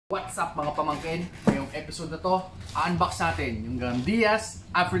What's up mga pamangkin? Ngayong episode na to, unbox natin yung Gamdias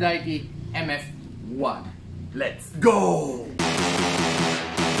Aphrodite MF1. Let's go!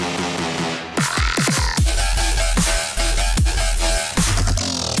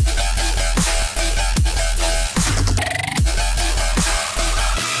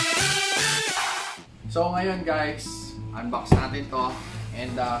 So ngayon guys, unbox natin to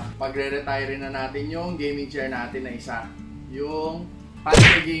and pagre-retire na natin yung gaming chair natin na isa. Yung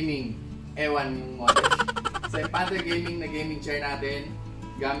Panther Gaming, ewan yung model. So yung Panther Gaming na gaming chair natin,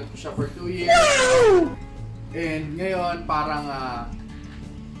 gamit ko siya for 2 years. And ngayon parang,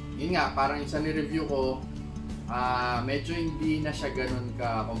 yun nga, parang isa ni-review ko, medyo hindi na siya ganun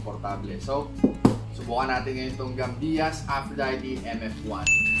ka-komportable. So, subukan natin ngayon itong Gamdias Aphrodite MF1.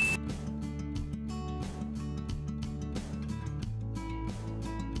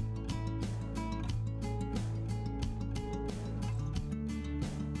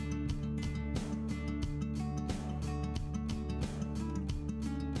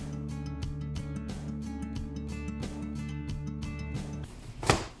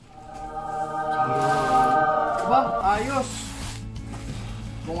 Ayos!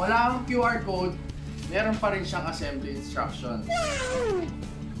 Kung wala kang QR code, meron pa rin siyang assembly instructions.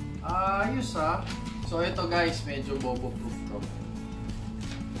 Ayos ha! So ito guys, medyo bobo-proof to.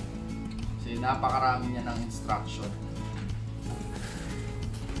 Kasi napakarami niya ng instruction.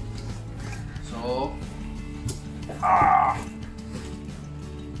 So,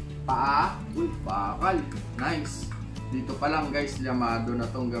 paa! Uy, bakal! Nice! Dito pa lang guys, llamado na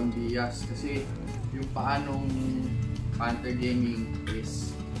tong Gamdias kasi yung paanong Panther Gaming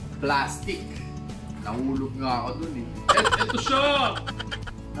is plastic. Nahulog nga ako dun eh. Ito siya!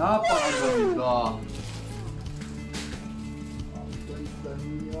 Napakaganda! Ang ganda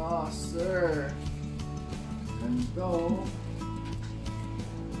niya, sir! Ganda oh!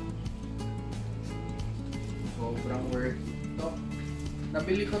 Sobrang worth it to.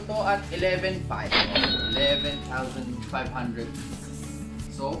 Nabili ko to at 11,500. 11,500.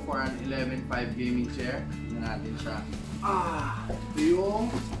 So, for an 11.5 gaming chair, tingnan natin siya. Ito yung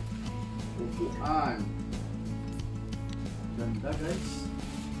upuan. Ganda guys.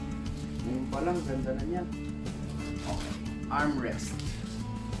 Ngayon pa lang, ganda na niya. Okay. Armrest.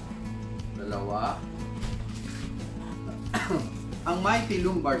 Dalawa. Ang mighty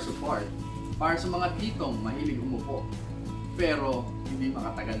lumbar support para sa mga titong mahilig umupo pero hindi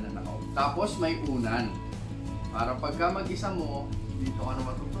makatagal na nakaupo. Tapos may unan para pagka mag-isa mo, dito ka na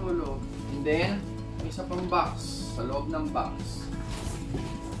matutulog. And then, may isa pang box sa loob ng box.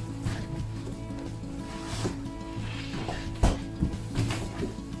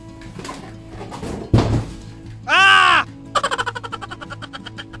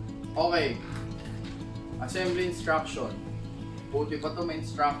 Okay. Assembly instruction. Buti pa to may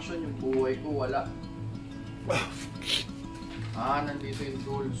instruction. Yung buhay ko wala. Nandito yung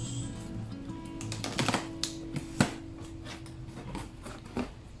tools.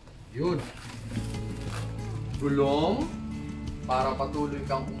 Yun. Gulong para patuloy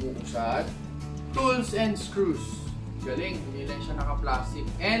kang umuusad. Tools and screws. Galing, hindi lang siya naka-plastic.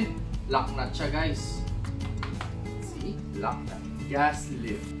 And lock nut siya guys. See? Lock nut. Gas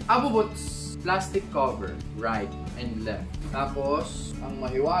lift. Abubots. Plastic cover. Right and left. Tapos, ang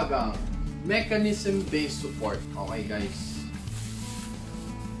mahiwagang mechanism-based support. Okay guys.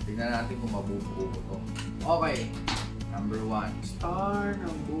 Tignan natin kung mabubuo to. Okay. Number 1, star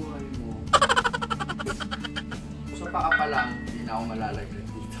ng buhay mo. Sa paa pa lang, hindi na ako malalagay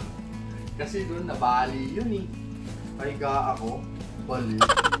dito. Kasi doon nabali yun eh. Pahiga ako, bali.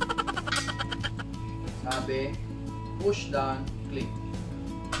 Sabi, push down, click.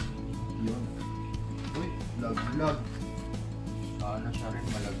 Yun. Uy, lag-lag. Sana siya rin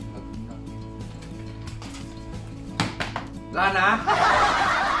malag-lag na. Wala na!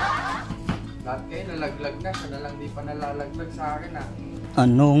 Lahat kayo nalaglag na, siya na lang di pa nalalaglag sa akin ah.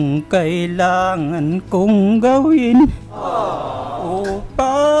 Anong kailangan kong gawin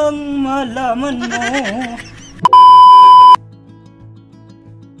upang malaman mo?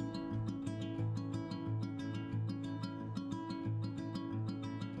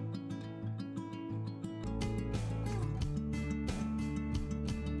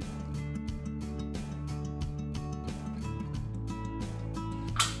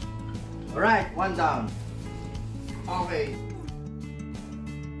 Alright, one down. Okay.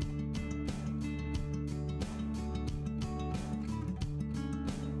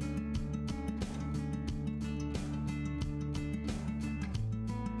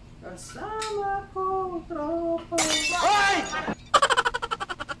 Kasama ko, tropa. Hoy!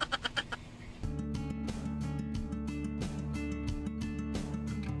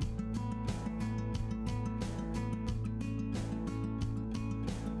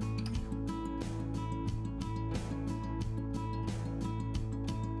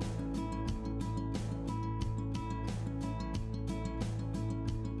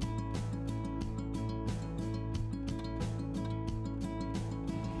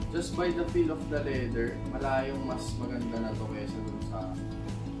 just by the feel of the leather, malayong mas maganda na to kaysa dun sa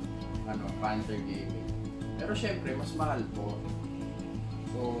Panther Gaming. Pero syempre, mas mahal po.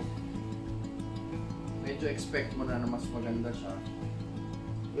 So, medyo expect mo na mas maganda siya.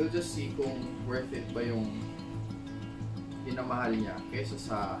 We'll just see kung worth it ba yung pinamahal niya kaysa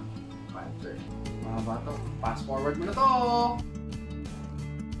sa Panther. Mga bato, fast forward mo na to!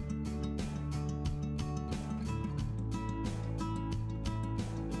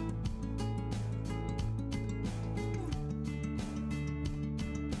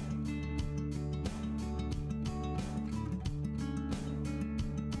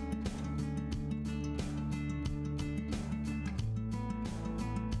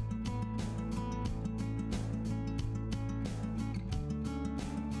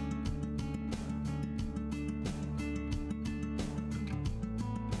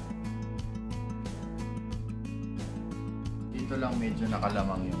 Dito lang medyo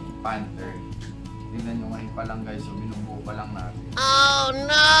nakalamang yung Panther. Tingnan nyo ngayon pa lang guys, so binubuo pa lang natin. Oh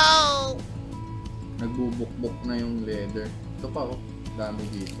no! Nagbubukbok na yung leather. Ito pa oh, dami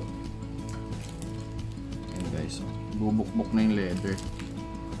dito. Ayan guys, so bubukbok na yung leather.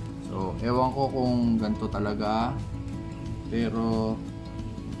 So, ewan ko kung ganito talaga. Pero,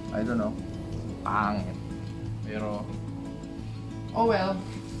 I don't know. Pangit. Pero, oh well.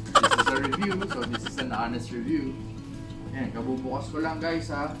 This is a review, so this is an honest review. Ayan, kabubukas ko lang guys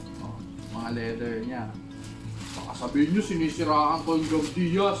ha. Oh, mga leather niya. Baka sabihin nyo, sinisiraan ko yung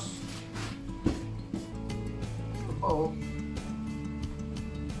Gamdias. Ito pa oh.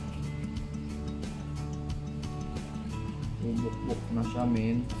 Bubukbok na siya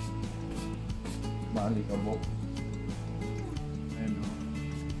men. Balikabok. Ayan o.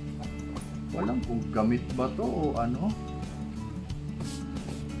 Walang kung gamit ba to o ano.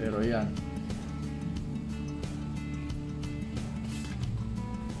 Pero yan.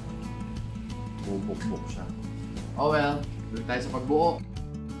 Bubukbok siya. Oh well, doon tayo sa pagbuo.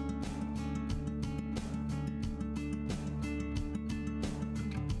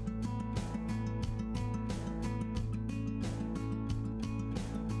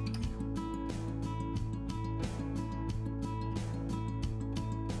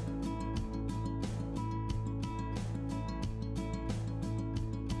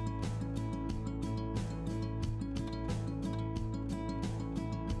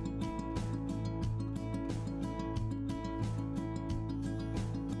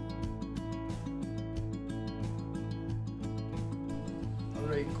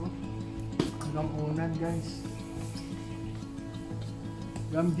 Aray ko. Hanggang unan guys.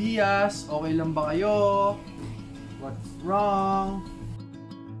 Gamdias, okay lang ba kayo? What's wrong?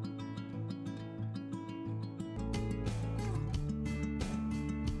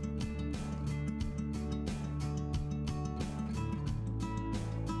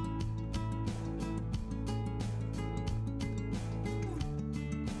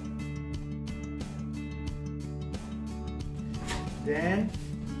 Then,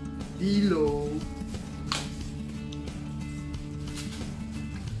 pillow.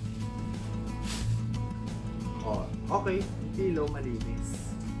 Oh, okay. Pillow,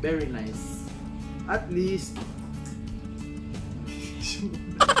 malinis. Very nice. At least,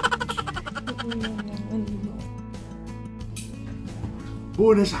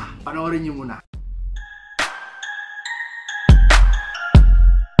 buo na siya. Panoorin niyo muna.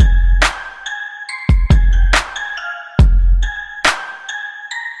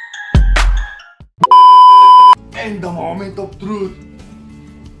 And the moment of truth.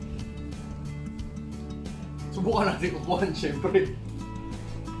 Subukan natin kukuhan, syempre.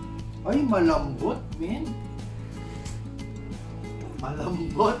 Ay, malambot, men.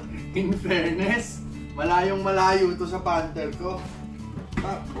 Malambot. In fairness, malayong malayo to sa Panther ko.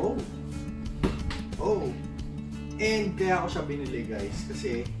 Ah, oh. Oh. And kaya ko siya binili, guys.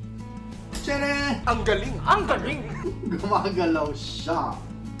 Kasi, tcharan! Ang galing! Ang galing! Gumagalaw siya.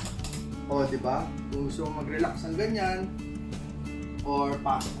 O, diba? Kung gusto mo mag-relax ng ganyan, or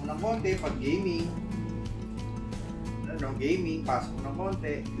pasok mo ng konti pag gaming, gaming, pasok mo ng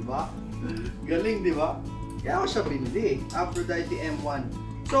konti, diba? Galing, diba? Kaya ako siya binili, Aphrodite M1.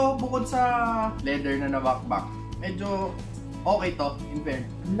 So, bukod sa leather na nabakbak, medyo okay to, in fair.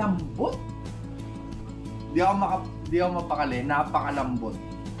 Lambot? Di ako mapakali, napakalambot.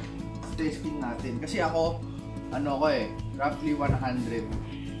 Testing natin. Kasi ako, roughly 110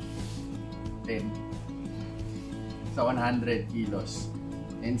 sa 100 kilos.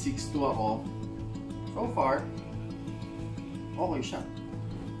 And 6'2 ako. So far, okay siya.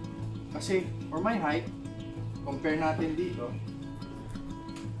 Kasi, for my height, compare natin dito,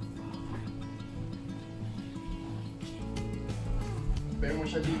 Pair mo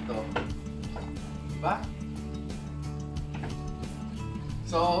siya dito. Diba?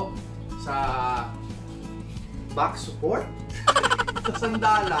 So, sa back support, sa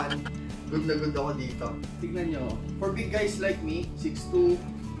sandalan, good na good ako dito. Tignan nyo, for big guys like me, 6'2",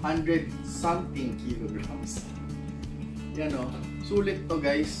 100 something kilograms. Yan o, sulit to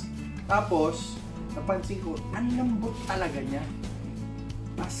guys. Tapos, napansin ko, ang lambot talaga niya.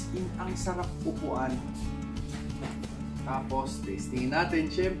 As in, ang sarap upuan. Tapos, testing natin,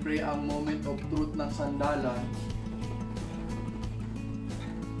 syempre, ang moment of truth ng sandalan.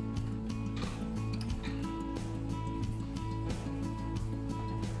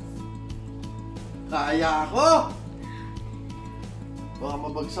 Kaya ako! Baka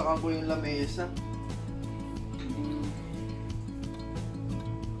mabagsakan ko yung lamesa.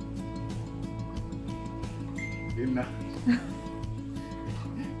 Yun na.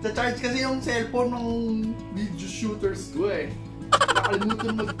 Sa-charge kasi yung cellphone ng video shooters ko eh.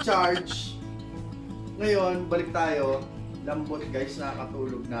 Nakalimutan mag-charge. Ngayon, balik tayo. Lambot guys,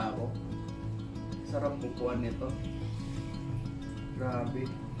 nakakatulog na ako. Sarap upuan nito. Grabe.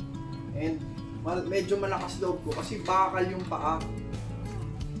 And medyo malakas loob ko kasi bakal yung paa.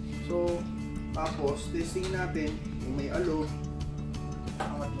 So, tapos testing natin kung may alo.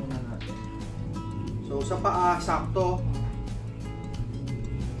 Angat muna natin. So, sa paa, sakto.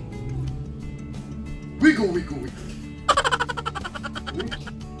 Wiggle, wiggle, wiggle.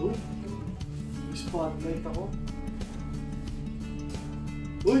 Uy, may spotlight ako.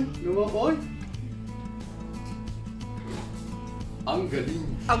 Uy, lumakoy. Ang galing.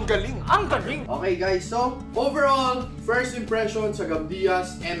 Ang galing! Ang galing! Okay guys, so overall, first impression sa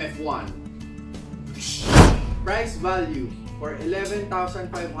Gamdias MF1. Price value for 11,500.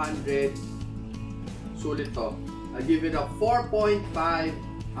 Sulit to. I'll give it a 4.5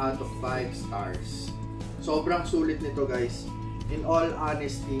 out of 5 stars. Sobrang sulit nito guys. In all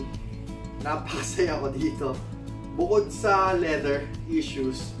honesty, napakasaya ko dito. Bukod sa leather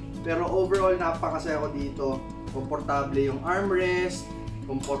issues, pero overall napakasaya ko dito. Komportable yung armrest,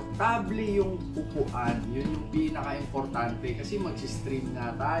 komportable yung upuan. Yun yung pinaka-importante kasi magsi-stream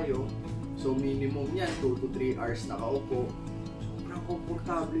nga tayo. So minimum yan, 2 to 3 hours nakaupo. Sobrang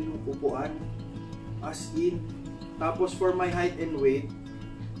komportable yung upuan. As in. Tapos for my height and weight,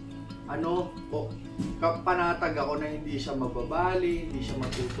 panatag ako na hindi siya mababali, hindi siya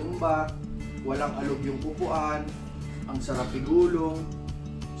matutumba, walang alog yung upuan, ang sarap igulong.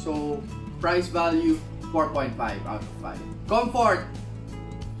 So, price value, 4.5 out of 5. Comfort,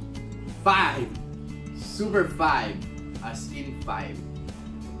 5. Super 5. As in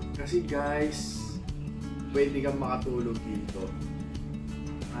 5. Kasi guys, pwede kang makatulog dito.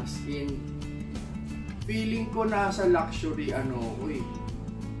 As in, feeling ko nasa luxury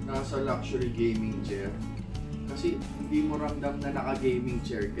nasa luxury gaming chair. Kasi hindi mo ramdam na naka-gaming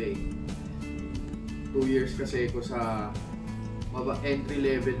chair ka eh. 2 years kasi ko sa entry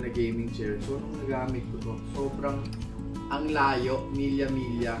level na gaming chair. So nung nagamit ko to, sobrang ang layo,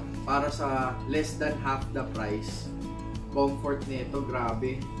 milya-milya, para sa less than half the price. Comfort nito,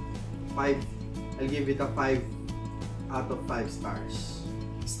 grabe. 5, I'll give it a 5 out of 5 stars.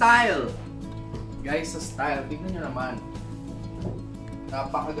 Style! Guys, sa style, tignan nyo naman.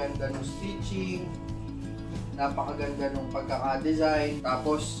 Napakaganda ng stitching, napakaganda ng pagkaka-design,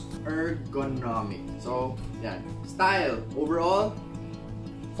 tapos ergonomic. So, yan. Style, overall,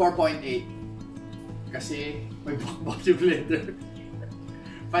 4.8. Kasi, may bakbak yung leather.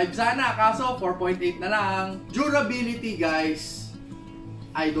 5 sana, kaso 4.8 na lang. Durability, guys,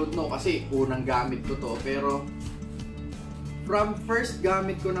 I don't know kasi unang gamit ko to. Pero, from first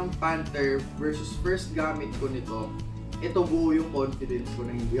gamit ko ng Panther versus first gamit ko nito, ito buo yung confidence ko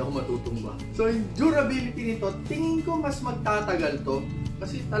na hindi ako matutumba. So, yung durability nito, tingin ko mas magtatagal to.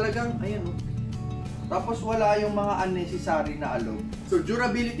 Kasi talagang, ayan o. Tapos wala yung mga unnecessary na alog. So,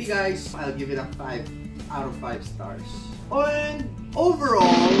 durability guys, I'll give it a 5 out of 5 stars. And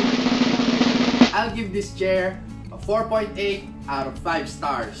overall, I'll give this chair a 4.8 out of 5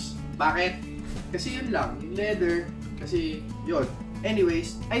 stars. Bakit? Kasi yun lang, yung leather, kasi yun.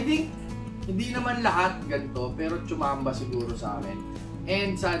 Anyways, I think hindi naman lahat ganito, pero tsumamba siguro sa amin.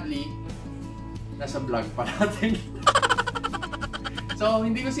 And sadly, nasa vlog pa natin. So,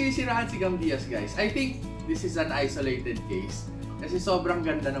 hindi ko sisiraan si Gamdias guys. I think this is an isolated case. Kasi sobrang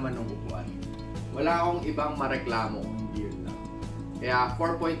ganda naman ng upuan. Wala akong ibang mareklamo kung hindi yun lang. Kaya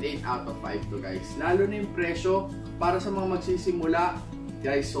 4.8 out of 5 to guys. Lalo na yung presyo, para sa mga magsisimula,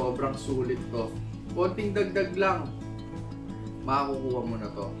 guys, sobrang sulit to. Konting dagdag lang, makakukuha mo na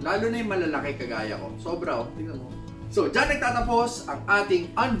to. Lalo na yung malalaki kagaya ko. Sobra, tingnan mo. So, dyan nagtatapos ang ating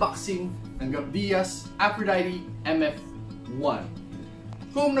unboxing ng Gamdias Aphrodite MF1.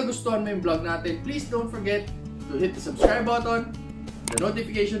 Kung nagustuhan mo yung vlog natin, please don't forget to hit the subscribe button, the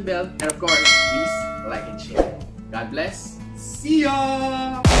notification bell, and of course, please like and share. God bless. See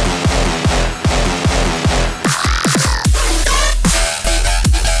ya!